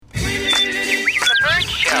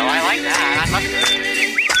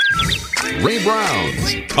Ray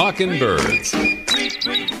Brown's Talkin' Birds.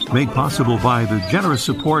 Made possible by the generous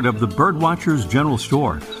support of the Birdwatchers General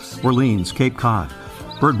Store, Orleans, Cape Cod.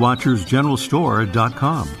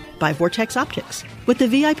 Birdwatchersgeneralstore.com. By Vortex Optics, with the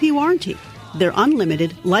VIP warranty, their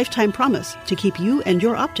unlimited lifetime promise to keep you and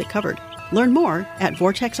your optic covered. Learn more at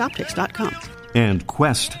vortexoptics.com. And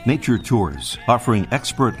Quest Nature Tours, offering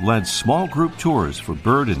expert-led small group tours for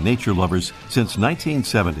bird and nature lovers since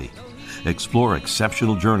 1970. Explore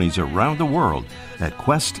exceptional journeys around the world at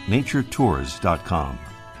questnaturetours.com.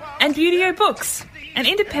 And Beautyo Books, an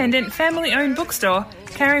independent family-owned bookstore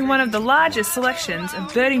carrying one of the largest selections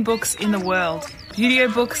of birding books in the world.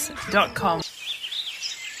 BeautyBooks.com.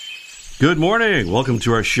 Good morning. Welcome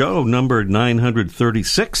to our show, number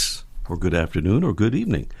 936, or good afternoon or good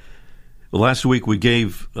evening. Well, last week we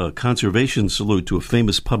gave a conservation salute to a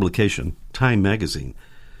famous publication, Time Magazine,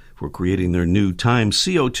 for creating their new Time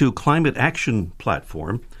CO2 climate action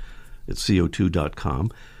platform at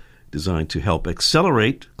co2.com, designed to help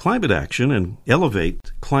accelerate climate action and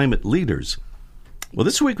elevate climate leaders. Well,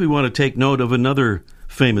 this week we want to take note of another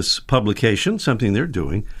famous publication, something they're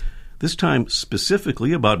doing, this time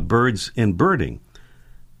specifically about birds and birding.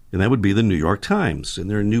 And that would be the New York Times and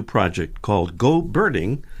their new project called Go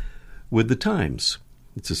Birding with the Times.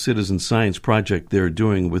 It's a citizen science project they're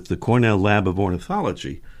doing with the Cornell Lab of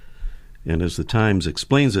Ornithology. And as the Times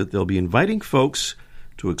explains it, they'll be inviting folks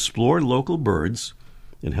to explore local birds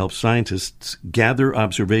and help scientists gather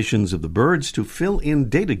observations of the birds to fill in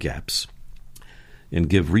data gaps and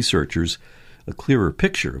give researchers a clearer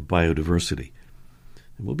picture of biodiversity.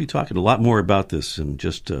 And we'll be talking a lot more about this in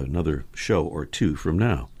just another show or two from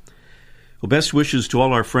now. Well, best wishes to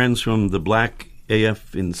all our friends from the Black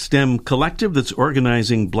AF in STEM collective that's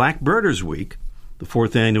organizing Black Birders Week. The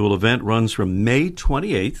fourth annual event runs from May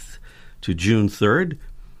 28th to June 3rd.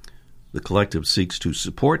 The collective seeks to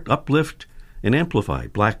support, uplift, and amplify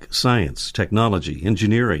Black science, technology,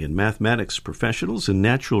 engineering, and mathematics professionals in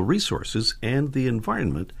natural resources and the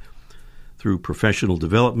environment through professional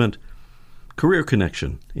development, career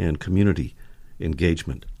connection, and community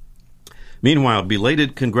engagement. Meanwhile,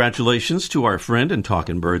 belated congratulations to our friend and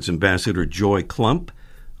Talkin' Birds ambassador Joy Klump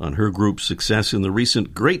on her group's success in the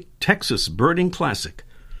recent Great Texas Birding Classic.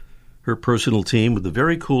 Her personal team, with the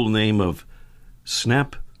very cool name of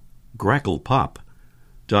Snap Grackle Pop,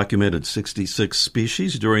 documented 66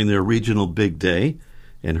 species during their regional big day,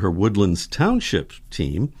 and her Woodlands Township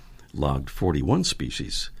team logged 41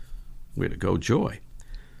 species. Way to go, Joy.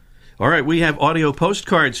 All right, we have audio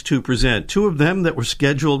postcards to present, two of them that were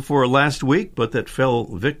scheduled for last week, but that fell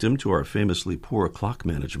victim to our famously poor clock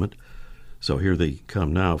management. So here they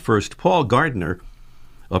come now. First, Paul Gardner,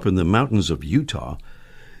 up in the mountains of Utah,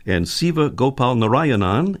 and Siva Gopal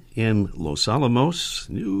Narayanan in Los Alamos,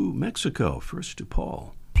 New Mexico. First to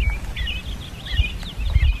Paul.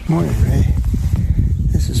 Morning, Ray.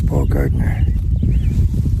 This is Paul Gardner.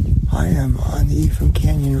 I am on the Ephraim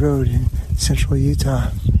Canyon Road in central Utah.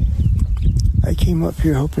 I came up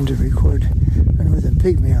here hoping to record. I know the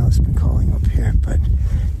pygmy owl's been calling up here, but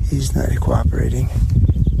he's not cooperating.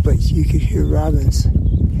 But you could hear robins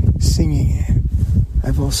singing.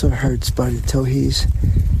 I've also heard spotted towhees,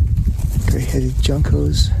 gray-headed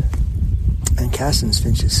juncos, and Cassin's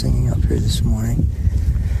finches singing up here this morning.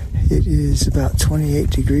 It is about 28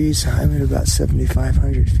 degrees. I'm at about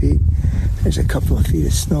 7,500 feet. There's a couple of feet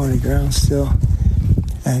of snow on the ground still.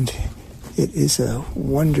 And it is a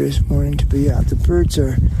wondrous morning to be out. The birds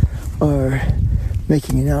are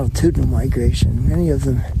making an altitudinal migration. Many of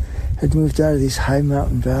them had moved out of these high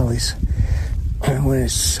mountain valleys when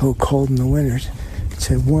it's so cold in the winter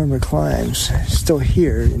to warmer climes. Still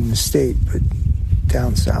here in the state, but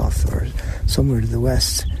down south or somewhere to the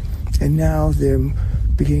west. And now they're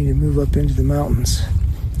beginning to move up into the mountains.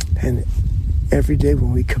 And every day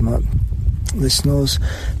when we come up, the snow's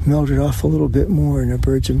melted off a little bit more and the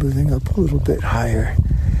birds are moving up a little bit higher.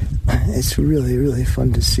 It's really, really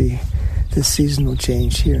fun to see the seasonal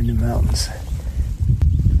change here in the mountains.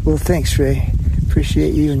 Well, thanks, Ray.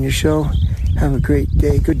 Appreciate you and your show. Have a great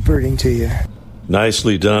day. Good birding to you.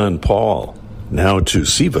 Nicely done, Paul. Now to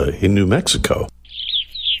Siva in New Mexico.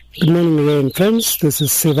 Good morning, Ray and friends. This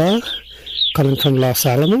is Siva, calling from Los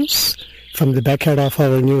Alamos, from the backyard of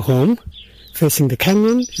our new home, facing the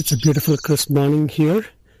canyon. It's a beautiful, crisp morning here.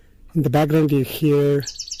 In the background, you hear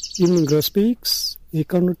evening grosbeaks,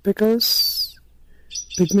 acorn woodpeckers,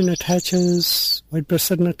 pygmy nuthatches,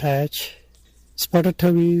 white-breasted nuthatch, spotted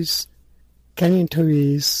towhees, canyon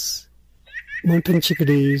towhees, mountain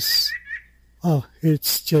chickadees. Oh,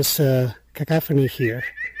 it's just a cacophony here.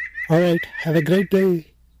 All right, have a great day.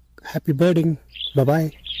 Happy birding.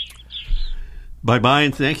 Bye-bye. Bye-bye,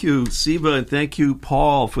 and thank you, Siva, and thank you,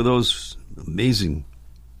 Paul, for those amazing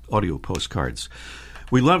audio postcards.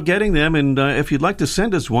 We love getting them, and if you'd like to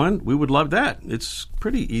send us one, we would love that. It's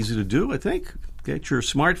pretty easy to do, I think. Get your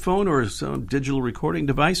smartphone or some digital recording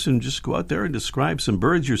device and just go out there and describe some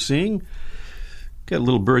birds you're seeing. Get a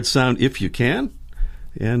little bird sound if you can,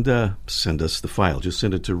 and send us the file. Just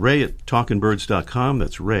send it to Ray at talkingbirds.com.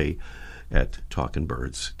 That's Ray at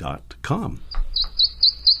talkingbirds.com.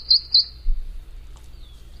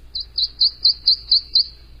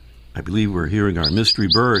 I believe we're hearing our mystery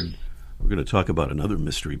bird. We're going to talk about another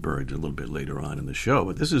mystery bird a little bit later on in the show.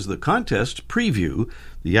 But this is the contest preview,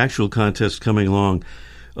 the actual contest coming along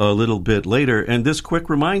a little bit later. And this quick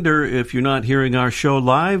reminder, if you're not hearing our show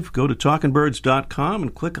live, go to talkingbirds.com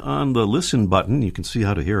and click on the listen button. You can see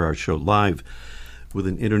how to hear our show live with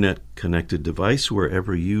an internet-connected device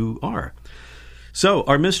wherever you are. So,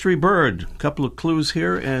 our mystery bird, a couple of clues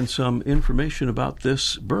here and some information about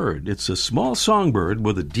this bird. It's a small songbird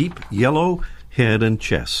with a deep yellow head and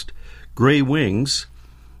chest, gray wings,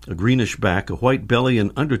 a greenish back, a white belly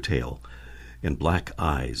and undertail, and black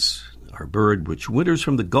eyes. Our bird, which winters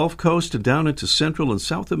from the Gulf Coast and down into Central and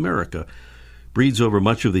South America, breeds over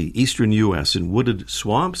much of the eastern U.S. in wooded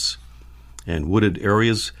swamps and wooded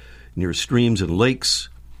areas near streams and lakes.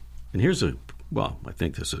 And here's I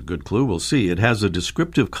think this is a good clue. We'll see. It has a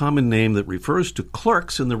descriptive common name that refers to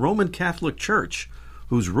clerks in the Roman Catholic Church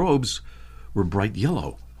whose robes were bright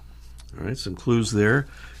yellow. All right, some clues there.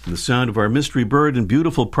 And the sound of our mystery bird, and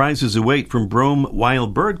beautiful prizes await from Brome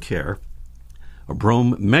Wild Bird Care, a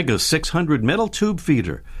Brome Mega 600 metal tube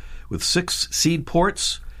feeder with 6 seed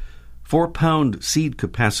ports, 4-pound seed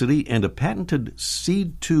capacity, and a patented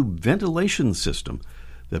seed tube ventilation system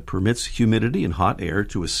that permits humidity and hot air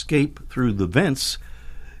to escape through the vents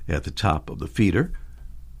at the top of the feeder,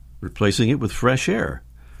 replacing it with fresh air.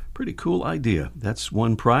 Pretty cool idea. That's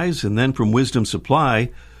one prize. And then from Wisdom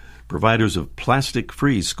Supply, providers of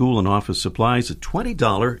plastic-free school and office supplies, a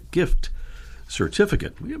 $20 gift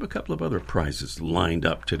certificate. We have a couple of other prizes lined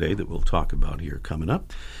up today that we'll talk about here coming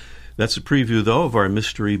up. That's a preview, though, of our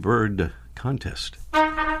mystery bird contest.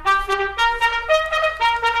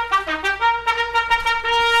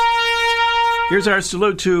 Here's our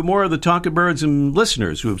salute to more of the Talkin' Birds and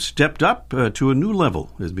listeners who have stepped up to a new level,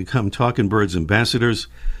 has become Talkin' Birds ambassadors,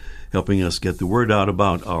 helping us get the word out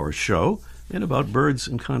about our show and about birds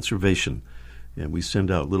and conservation. And we send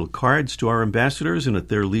out little cards to our ambassadors, and at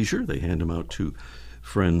their leisure, they hand them out to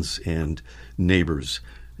friends and neighbors.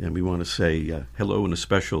 And we want to say hello and a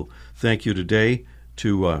special thank you today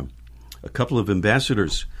to a couple of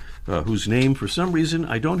ambassadors whose name, for some reason,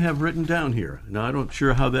 I don't have written down here. Now, I'm not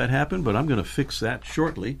sure how that happened, but I'm going to fix that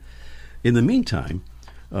shortly. In the meantime,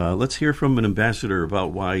 let's hear from an ambassador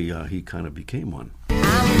about why he kind of became one.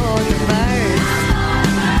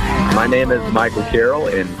 My name is Michael Carroll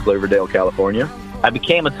in Cloverdale, California. I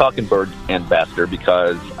became a Talking Birds ambassador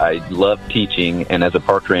because I love teaching, and as a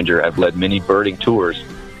park ranger, I've led many birding tours.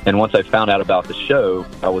 And once I found out about the show,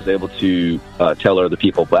 I was able to tell other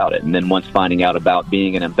people about it. And then once finding out about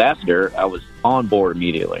being an ambassador, I was on board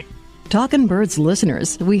immediately. Talkin' Birds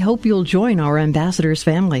listeners, we hope you'll join our ambassadors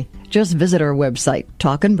family. Just visit our website,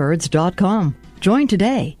 talkingbirds.com. Join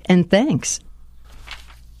today, and thanks.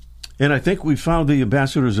 And I think we found the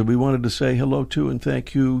ambassadors that we wanted to say hello to and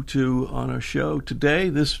thank you to on our show today,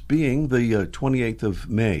 this being the 28th of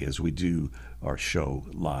May as we do our show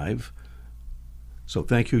live. So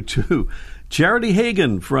thank you to Charity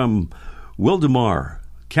Hagan from Wildomar,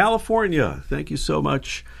 California. Thank you so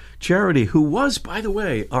much, Charity, who was, by the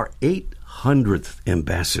way, our 800th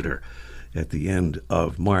ambassador at the end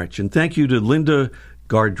of March. And thank you to Linda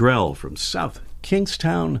Gardrell from South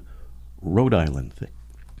Kingstown, Rhode Island.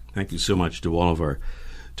 Thank you so much to all of our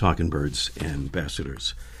Talkin' Birds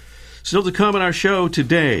ambassadors. Still to come on our show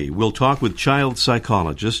today, we'll talk with child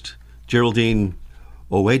psychologist Geraldine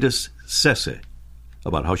Oades-Sese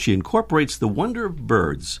about how she incorporates the wonder of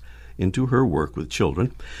birds into her work with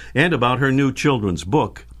children, and about her new children's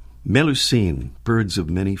book, Melusine, Birds of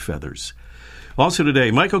Many Feathers. Also today,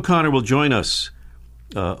 Mike O'Connor will join us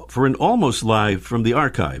for an almost live from the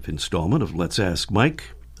archive installment of Let's Ask Mike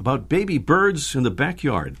about baby birds in the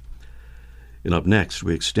backyard. And up next,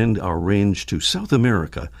 we extend our range to South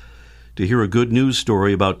America to hear a good news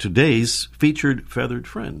story about today's featured feathered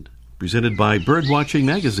friend, presented by Birdwatching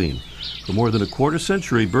Magazine. For more than a quarter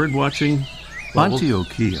century, birdwatching,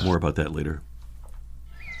 Antioquia. More about that later.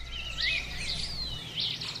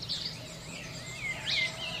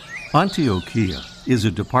 Antioquia is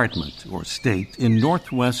a department or state in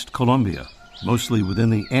northwest Colombia, mostly within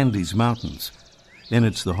the Andes Mountains, and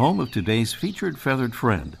it's the home of today's featured feathered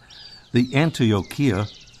friend, the Antioquia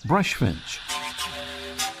brushfinch.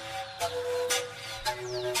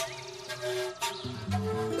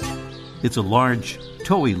 It's a large,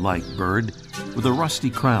 toey-like bird with a rusty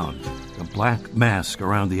crown, a black mask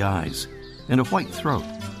around the eyes, and a white throat.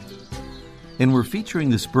 And we're featuring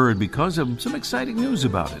this bird because of some exciting news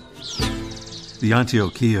about it. The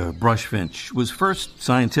Antioquia brushfinch was first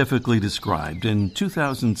scientifically described in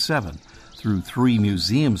 2007 through 3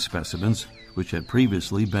 museum specimens which had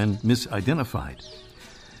previously been misidentified.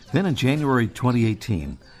 Then in January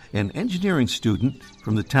 2018, an engineering student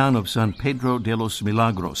from the town of San Pedro de los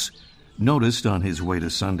Milagros noticed on his way to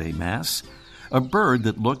Sunday Mass a bird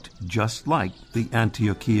that looked just like the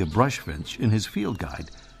Antioquia brushfinch in his field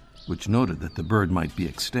guide, which noted that the bird might be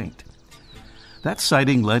extinct. That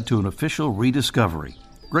sighting led to an official rediscovery.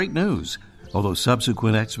 Great news, although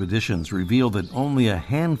subsequent expeditions revealed that only a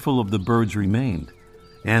handful of the birds remained,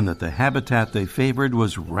 and that the habitat they favored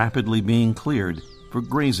was rapidly being cleared for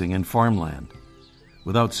grazing and farmland.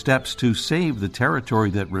 Without steps to save the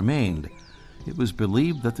territory that remained, it was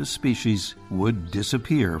believed that the species would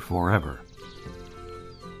disappear forever.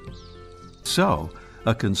 So,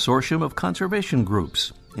 a consortium of conservation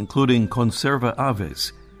groups, including Conserva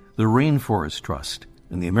Aves, the Rainforest Trust,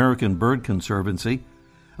 and the American Bird Conservancy,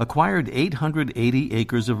 acquired 880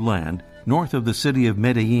 acres of land north of the city of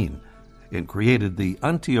Medellin and created the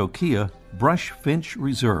Antioquia Brushfinch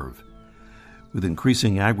Reserve. With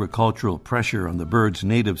increasing agricultural pressure on the bird's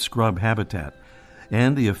native scrub habitat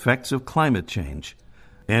and the effects of climate change,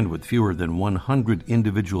 and with fewer than 100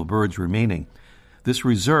 individual birds remaining, this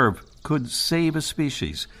reserve could save a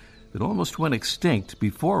species that almost went extinct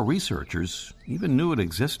before researchers even knew it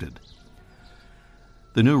existed.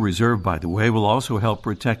 The new reserve, by the way, will also help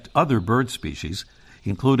protect other bird species,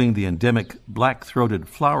 including the endemic black-throated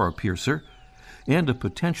flower piercer and a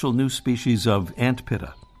potential new species of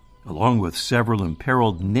antpitta, along with several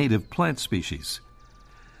imperiled native plant species.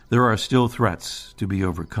 There are still threats to be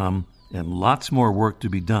overcome and lots more work to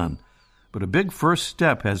be done, but a big first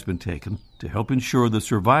step has been taken to help ensure the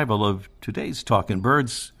survival of today's Talkin'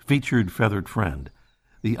 Birds featured feathered friend,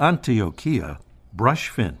 the Antioquia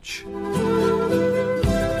brushfinch.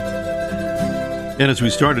 And as we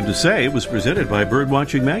started to say, it was presented by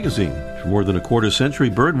Birdwatching Magazine. For more than a quarter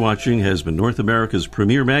century, Birdwatching has been North America's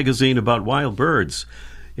premier magazine about wild birds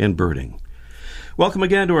and birding. Welcome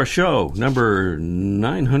again to our show, number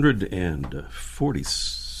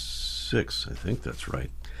 946, I think that's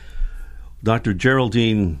right. Dr.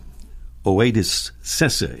 Geraldine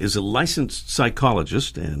Oades-Sese is a licensed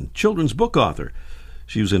psychologist and children's book author.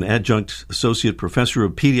 She was an adjunct associate professor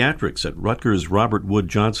of pediatrics at Rutgers Robert Wood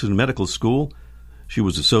Johnson Medical School. She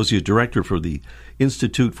was associate director for the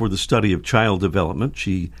Institute for the Study of Child Development.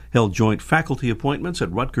 She held joint faculty appointments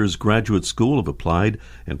at Rutgers Graduate School of Applied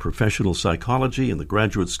and Professional Psychology and the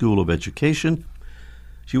Graduate School of Education.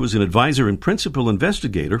 She was an advisor and principal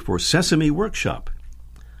investigator for Sesame Workshop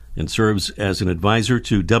and serves as an advisor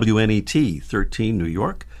to WNET 13 New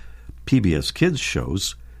York, PBS Kids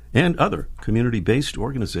shows, and other community-based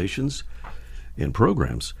organizations and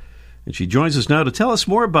programs. And she joins us now to tell us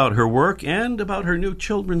more about her work and about her new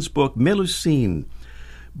children's book, Melusine,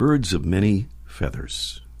 Birds of Many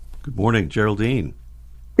Feathers. Good morning, Geraldine.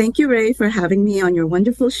 Thank you, Ray, for having me on your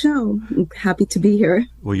wonderful show. I'm happy to be here.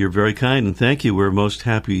 Well, you're very kind, and thank you. We're most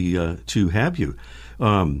happy to have you.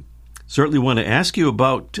 Certainly want to ask you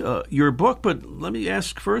about your book, but let me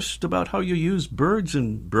ask first about how you use birds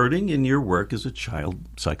and birding in your work as a child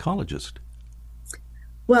psychologist.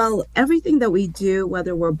 Well, everything that we do,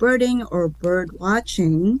 whether we're birding or bird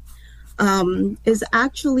watching, is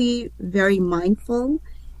actually very mindful.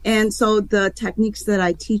 And so the techniques that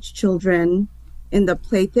I teach children in the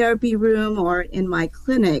play therapy room or in my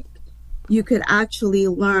clinic, you could actually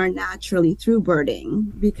learn naturally through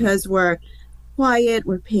birding because we're quiet,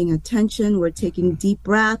 we're paying attention, we're taking deep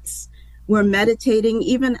breaths, we're meditating.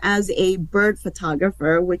 Even as a bird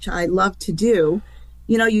photographer, which I love to do,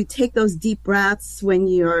 you know, you take those deep breaths when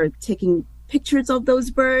you're taking pictures of those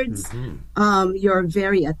birds. Mm-hmm. You're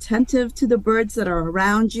very attentive to the birds that are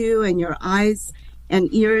around you, and your eyes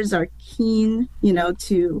and ears are keen, you know,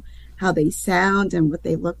 to how they sound and what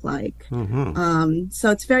they look like. Mm-hmm. So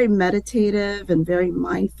it's very meditative and very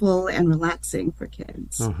mindful and relaxing for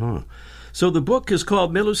kids. Uh-huh. So the book is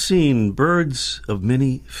called Melusine, Birds of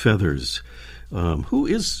Many Feathers. Who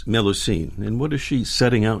is Melusine, and what is she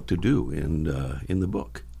setting out to do in the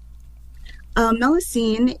book?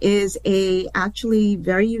 Melusine is actually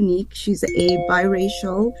very unique. She's a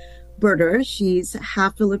biracial birder. She's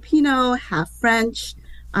half Filipino, half French.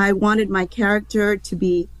 I wanted my character to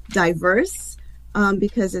be diverse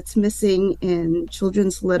because it's missing in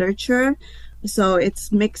children's literature. So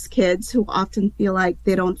it's mixed kids who often feel like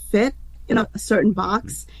they don't fit in a certain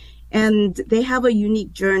box. And they have a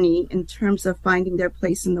unique journey in terms of finding their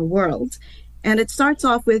place in the world. And it starts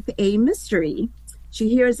off with a mystery. She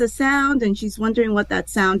hears a sound and she's wondering what that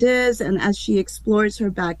sound is. And as she explores her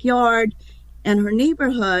backyard and her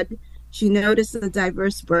neighborhood, she notices the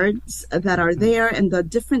diverse birds that are there and the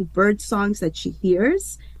different bird songs that she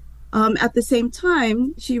hears. At the same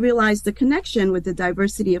time, she realized the connection with the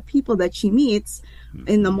diversity of people that she meets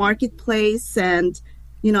in the marketplace. And,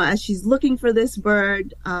 as she's looking for this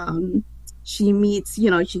bird, she meets,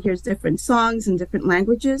 she hears different songs in different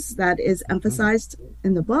languages that is emphasized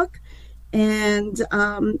in the book. And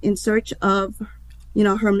in search of,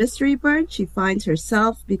 her mystery bird, she finds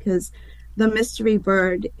herself because the mystery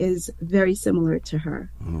bird is very similar to her.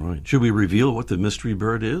 All right. Should we reveal what the mystery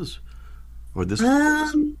bird is? Or this?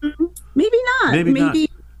 Maybe not. Maybe not.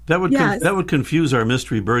 That would Yes. that would confuse our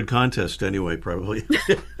mystery bird contest anyway, probably.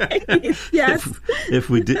 Yes. if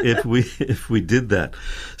we did that.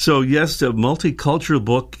 So yes, a multicultural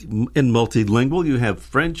book and multilingual. You have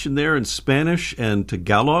French in there and Spanish and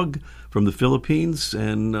Tagalog from the Philippines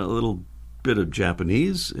and a little bit of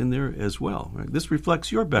Japanese in there as well. Right? This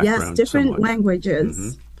reflects your background. Yes, different somewhat.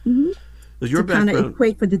 languages. Your to kind of background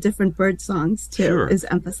equate for the different bird songs too Sure. is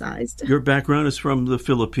emphasized. Your background is from the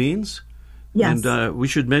Philippines. Yes. And we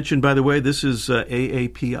should mention, by the way, this is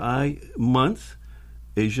AAPI month,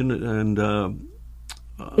 Asian and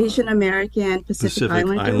Asian American Pacific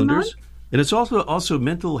Islander month. And it's also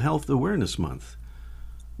Mental Health Awareness Month.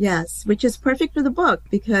 Yes, which is perfect for the book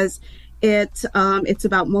because it's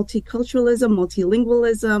about multiculturalism,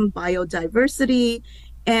 multilingualism, biodiversity,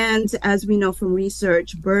 and as we know from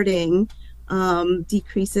research, birding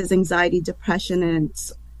decreases anxiety, depression, and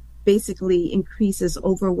it's basically increases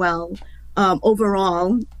overall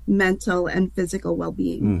mental and physical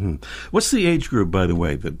well-being. Mm-hmm. What's the age group, by the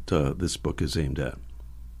way, that this book is aimed at?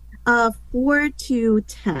 4 to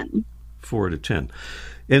 10. 4 to 10.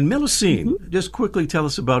 And Melusine, just quickly tell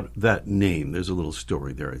us about that name. There's a little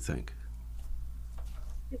story there, I think.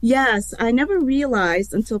 Yes, I never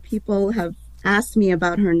realized until people have asked me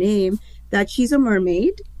about her name that she's a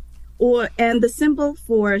mermaid, and the symbol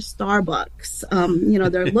for Starbucks,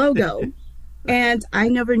 their logo. And I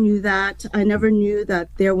never knew that. I never knew that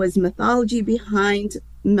there was mythology behind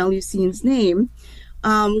Melusine's name.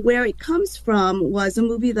 Where it comes from was a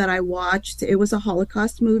movie that I watched. It was a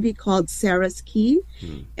Holocaust movie called Sarah's Key.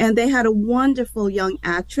 And they had a wonderful young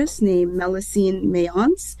actress named Melusine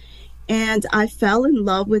Mayence. And I fell in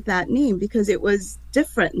love with that name because it was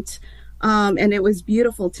different. And it was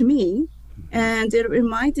beautiful to me. And it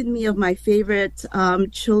reminded me of my favorite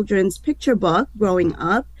children's picture book growing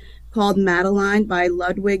up called Madeline by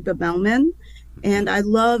Ludwig Bebelman. And I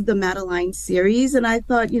love the Madeline series. And I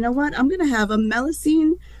thought, you know what, I'm going to have a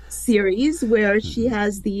Melusine series where she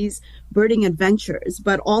has these birding adventures,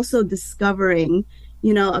 but also discovering,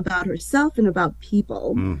 about herself and about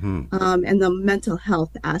people and the mental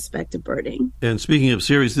health aspect of birding. And speaking of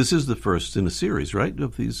series, this is the first in a series, right,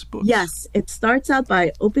 of these books? Yes. It starts out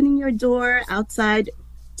by opening your door outside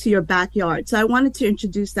to your backyard. So I wanted to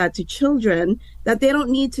introduce that to children, that they don't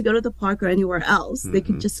need to go to the park or anywhere else. They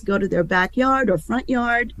could just go to their backyard or front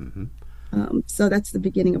yard. So that's the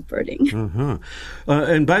beginning of birding.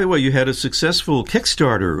 And by the way, you had a successful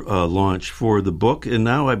Kickstarter launch for the book, and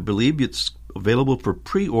now I believe it's available for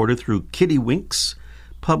pre-order through Kitty Winks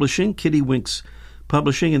Publishing,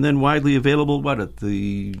 and then widely available, at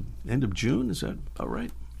the end of June? Is that about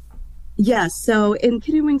right? Yes. So in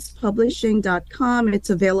kittywingspublishing.com, it's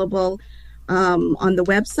available on the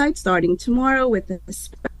website starting tomorrow with a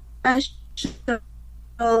special.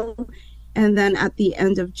 And then at the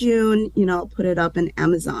end of June, I'll put it up in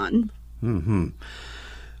Amazon.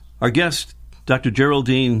 Our guest, Dr.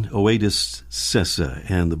 Geraldine Oades-Sese,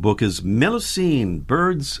 and the book is Melusine,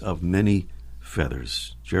 Birds of Many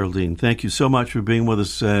Feathers. Geraldine, thank you so much for being with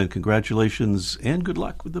us. Congratulations and good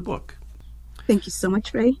luck with the book. Thank you so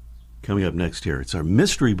much, Ray. Coming up next here, it's our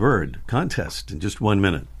Mystery Bird contest in just 1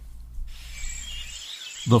 minute.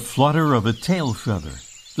 The flutter of a tail feather,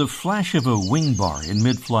 the flash of a wing bar in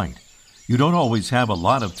mid-flight. You don't always have a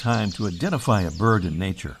lot of time to identify a bird in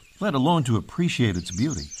nature, let alone to appreciate its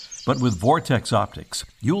beauty. But with Vortex Optics,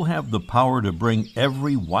 you'll have the power to bring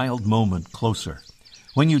every wild moment closer.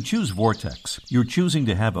 When you choose Vortex, you're choosing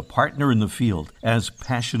to have a partner in the field as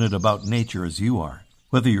passionate about nature as you are.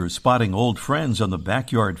 Whether you're spotting old friends on the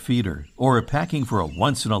backyard feeder or packing for a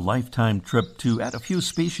once-in-a-lifetime trip to add a few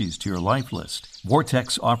species to your life list,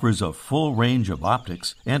 Vortex offers a full range of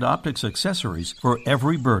optics and optics accessories for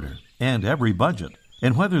every birder. and every budget.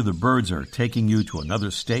 And whether the birds are taking you to another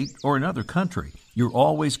state or another country, you're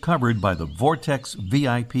always covered by the Vortex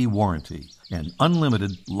VIP warranty, an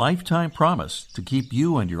unlimited lifetime promise to keep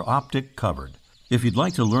you and your optic covered. If you'd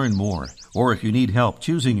like to learn more, or if you need help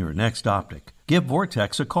choosing your next optic, give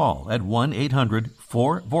Vortex a call at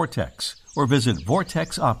 1-800-4VORTEX or visit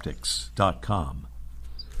vortexoptics.com.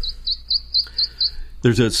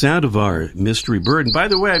 There's a sound of our mystery bird. And by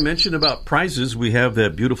the way, I mentioned about prizes. We have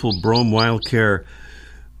that beautiful Brome Wildcare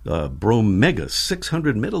Brome Mega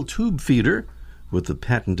 600 metal tube feeder with the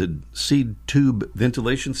patented seed tube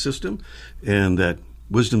ventilation system and that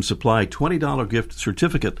Wisdom Supply $20 gift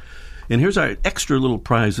certificate. And here's our extra little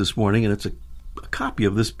prize this morning, and it's a copy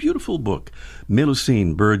of this beautiful book,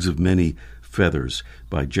 Melusine, Birds of Many Feathers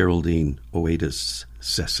by Geraldine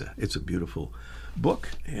Oades-Sese. It's a beautiful book,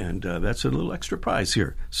 and that's a little extra prize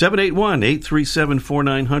here.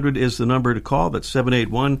 781-837-4900 is the number to call. That's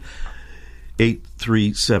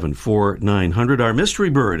 781-837-4900. Our mystery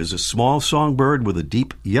bird is a small songbird with a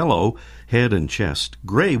deep yellow head and chest,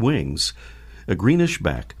 gray wings, a greenish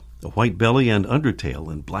back, a white belly and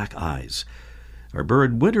undertail, and black eyes. Our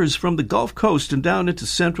bird winters from the Gulf Coast and down into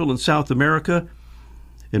Central and South America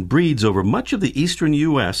and breeds over much of the eastern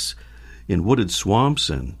U.S., in wooded swamps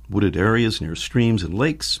and wooded areas near streams and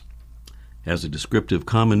lakes. Has a descriptive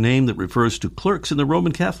common name that refers to clerks in the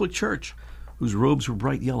Roman Catholic Church, whose robes were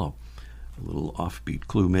bright yellow. A little offbeat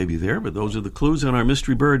clue maybe there, but those are the clues on our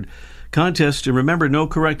Mystery Bird contest. And remember, no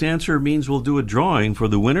correct answer means we'll do a drawing for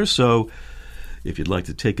the winner, so if you'd like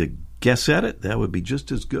to take a guess at it, that would be just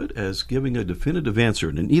as good as giving a definitive answer.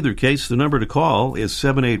 And in either case, the number to call is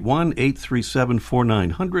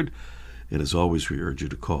 781-837-4900. And as always, we urge you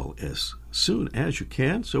to call as soon as you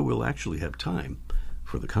can, so we'll actually have time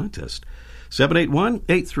for the contest.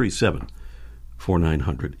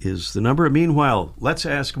 781-837-4900 is the number. Meanwhile, let's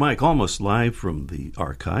ask Mike, almost live from the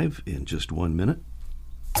archive in just 1 minute.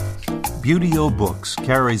 Beauty-O Books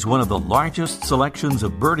carries one of the largest selections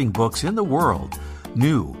of birding books in the world.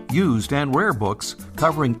 New, used, and rare books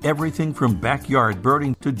covering everything from backyard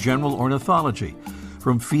birding to general ornithology,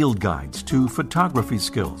 from field guides to photography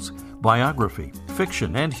skills, biography,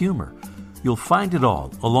 fiction, and humor. You'll find it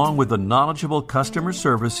all, along with the knowledgeable customer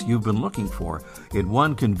service you've been looking for, in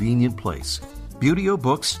one convenient place.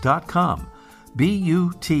 BeautyOBooks.com.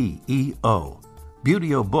 B-U-T-E-O.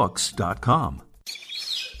 BeautyOBooks.com.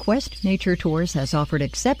 Quest Nature Tours has offered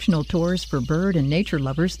exceptional tours for bird and nature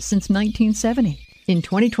lovers since 1970. In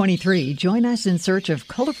 2023, join us in search of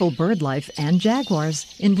colorful bird life and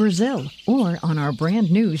jaguars in Brazil or on our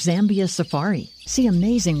brand new Zambia Safari. See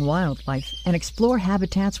amazing wildlife and explore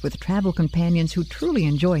habitats with travel companions who truly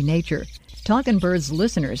enjoy nature. Talkin' Birds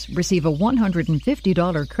listeners receive a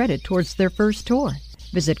 $150 credit towards their first tour.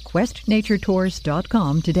 Visit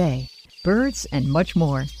questnaturetours.com today. Birds and much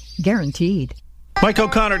more. Guaranteed. Mike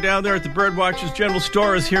O'Connor down there at the Birdwatchers General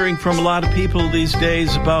Store is hearing from a lot of people these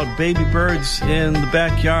days about baby birds in the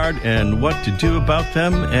backyard and what to do about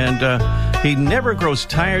them, and he never grows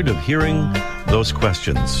tired of hearing those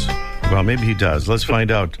questions. Well, maybe he does. Let's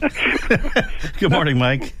find out. Good morning,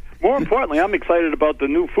 Mike. More importantly, I'm excited about the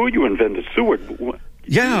new food you invented, Seward.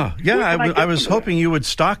 Yeah. I was hoping you would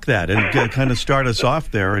stock that and kind of start us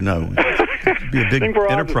off there and be a big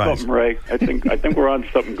enterprise. Ray. I think we're on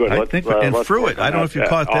something good. And fruit. I don't know if you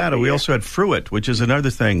caught that. We also had fruit, which is another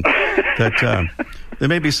thing that there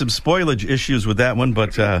may be some spoilage issues with that one,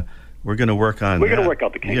 but we're going to work on. We're going to work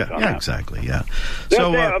out the kinks on that. Yeah, exactly. Yeah.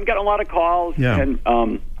 So I'm getting a lot of calls and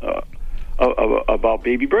about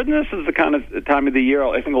baby birds. And this is the kind of time of the year.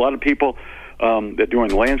 I think a lot of people. They're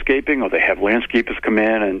doing landscaping, or they have landscapers come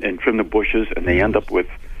in and trim the bushes, and they end up with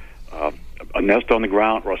a nest on the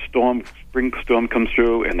ground, or a spring storm comes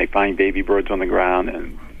through, and they find baby birds on the ground.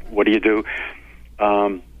 And what do you do?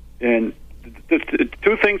 And there's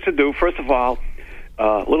two things to do. First of all,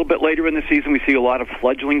 a little bit later in the season, we see a lot of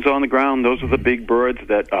fledglings on the ground. Those are the big birds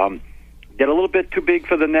that get a little bit too big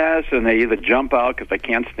for the nest, and they either jump out because they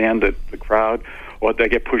can't stand the crowd, or they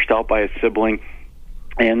get pushed out by a sibling.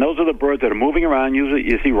 And those are the birds that are moving around. Usually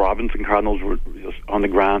you see robins and cardinals on the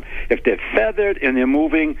ground. If they're feathered and they're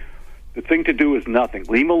moving, the thing to do is nothing.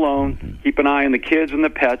 Leave them alone. Keep an eye on the kids and the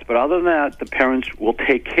pets. But other than that, the parents will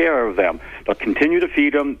take care of them. They'll continue to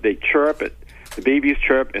feed them. They chirp. The babies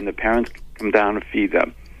chirp, and the parents come down and feed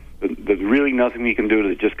them. There's really nothing we can do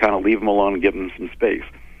to just kind of leave them alone and give them some space.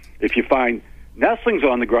 If you find nestlings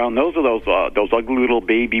on the ground, those are those ugly little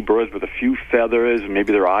baby birds with a few feathers, and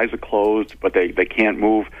maybe their eyes are closed, but they can't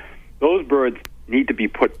move. Those birds need to be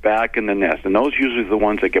put back in the nest, and those usually are the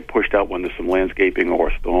ones that get pushed out when there's some landscaping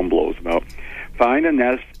or a storm blows them out. Find a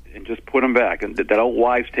nest and just put them back. And that old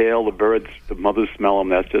wives' tale, the mothers smell them,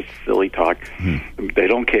 that's just silly talk. They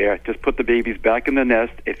don't care. Just put the babies back in the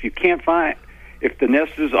nest. If the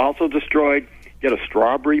nest is also destroyed, get a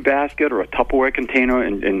strawberry basket or a Tupperware container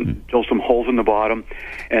and drill some holes in the bottom.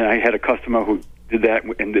 And I had a customer who did that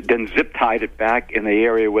and then zip-tied it back in the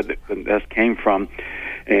area where the nest came from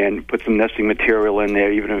and put some nesting material in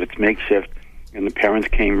there, even if it's makeshift, and the parents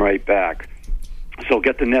came right back. So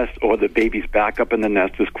get the nest or the babies back up in the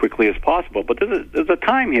nest as quickly as possible. But there's a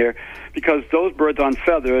time here because those birds aren't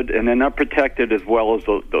feathered and they're not protected as well as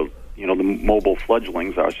the mobile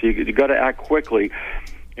fledglings are. So you got to act quickly.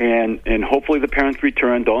 And hopefully the parents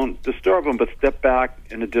return. Don't disturb them, but step back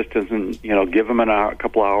in the distance and give them a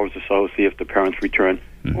couple hours or so. See if the parents return.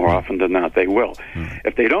 More often than not, they will.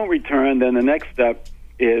 If they don't return, then the next step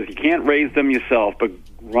is you can't raise them yourself, but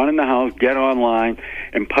run in the house, get online,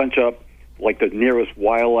 and punch up like the nearest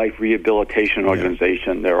wildlife rehabilitation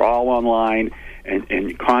organization. They're all online, and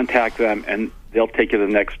you contact them, and they'll take you to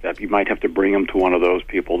the next step. You might have to bring them to one of those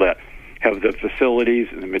people that have the facilities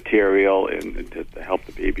and the material and to help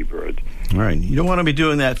the baby birds. All right. You don't want to be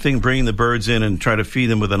doing that thing, bringing the birds in and try to feed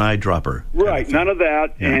them with an eyedropper. Right. None of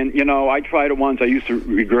that. Yeah. And, I tried it once. I used to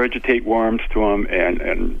regurgitate worms to them,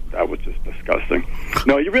 and that was just disgusting.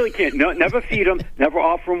 No, you really can't. No, never feed them. Never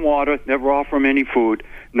offer them water. Never offer them any food.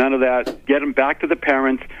 None of that. Get them back to the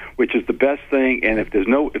parents, which is the best thing. And if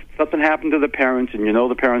something happened to the parents and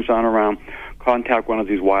the parents aren't around, contact one of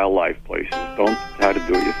these wildlife places. Don't try to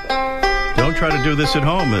do it yourself. Don't try to do this at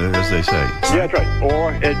home, as they say. Yeah, that's right.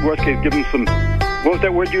 Or, at worst case, give them some... What was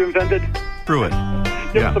that word you invented? Screw it.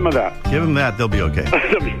 Give them some of that. Give them that. They'll be okay.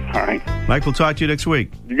 They'll be all right. Mike, we'll talk to you next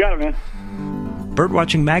week. You got it, man.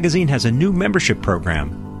 Birdwatching Magazine has a new membership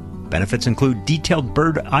program. Benefits include detailed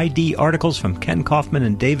bird ID articles from Ken Kaufman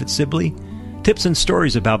and David Sibley, tips and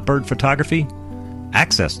stories about bird photography,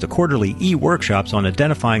 access to quarterly e-workshops on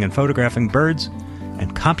identifying and photographing birds,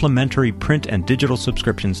 and complimentary print and digital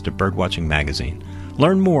subscriptions to Birdwatching Magazine.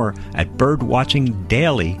 Learn more at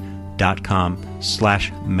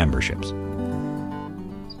birdwatchingdaily.com/memberships.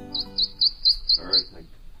 All right.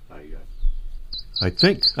 I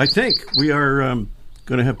think we are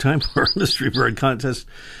going to have time for our mystery bird contest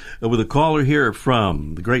with a caller here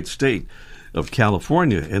from the great state of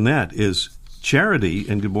California, and that is Charity.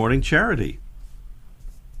 And good morning, Charity.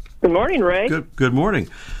 Good morning, Ray. Good morning.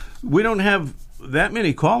 We don't have that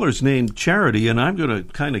many callers named Charity, and I'm going to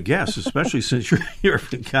kind of guess, especially since you're here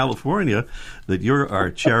in California, that you're our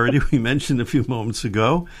Charity we mentioned a few moments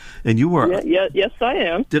ago. And you are... Yes, I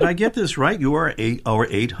am. Did I get this right? You are our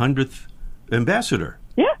 800th ambassador.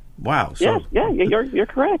 Yeah. Wow. So, you're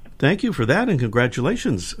correct. Thank you for that, and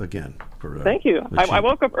congratulations again. Thank you. I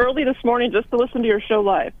woke up early this morning just to listen to your show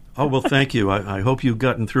live. Oh, well, thank you. I hope you've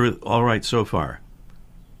gotten through it all right so far.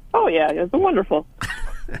 Oh, yeah. It's been wonderful.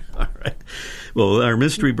 All right. Well, our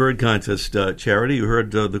mystery bird contest, Charity, you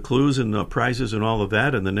heard the clues and prizes and all of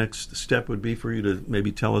that, and the next step would be for you to maybe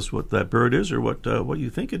tell us what that bird is or what you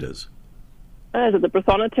think it is. Is it the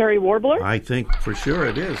prothonotary warbler? I think for sure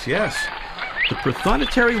it is, yes. The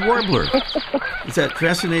prothonotary warbler. It's that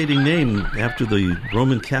fascinating name after the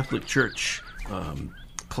Roman Catholic Church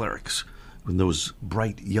clerics in those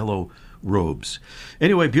bright yellow robes.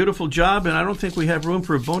 Anyway, beautiful job, and I don't think we have room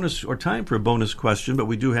for a bonus or time for a bonus question, but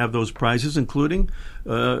we do have those prizes, including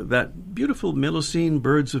that beautiful Melusine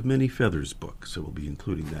Birds of Many Feathers book. So we'll be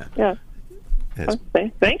including that. Yeah.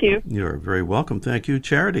 Thank you. You're very welcome. Thank you,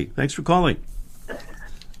 Charity. Thanks for calling.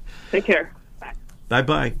 Take care.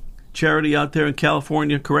 Bye-bye. Charity out there in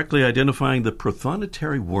California, correctly identifying the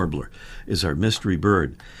prothonotary warbler is our mystery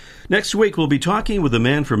bird. Next week, we'll be talking with a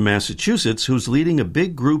man from Massachusetts who's leading a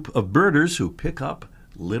big group of birders who pick up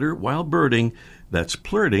litter while birding. That's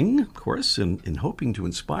plurting, of course, and hoping to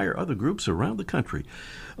inspire other groups around the country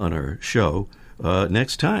on our show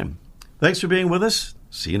next time. Thanks for being with us.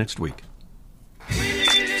 See you next week.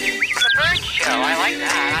 The Bird Show. I like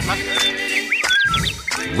that. I love it.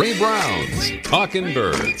 Ray Brown's Talkin'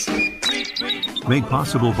 Birds. Made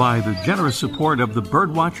possible by the generous support of the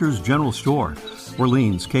Birdwatchers General Store,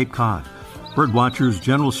 Orleans, Cape Cod.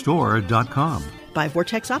 Birdwatchersgeneralstore.com. By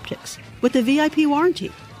Vortex Optics. With the VIP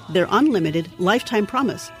warranty, their unlimited lifetime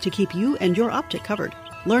promise to keep you and your optic covered.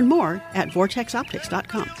 Learn more at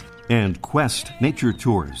vortexoptics.com. And Quest Nature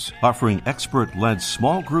Tours, offering expert-led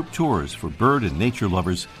small group tours for bird and nature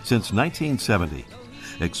lovers since 1970.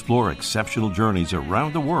 Explore exceptional journeys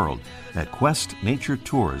around the world at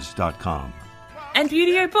questnaturetours.com. And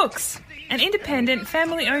Beautyo Books, an independent,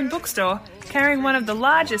 family-owned bookstore carrying one of the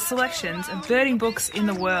largest selections of birding books in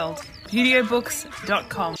the world.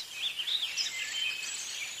 BeautyOBooks.com.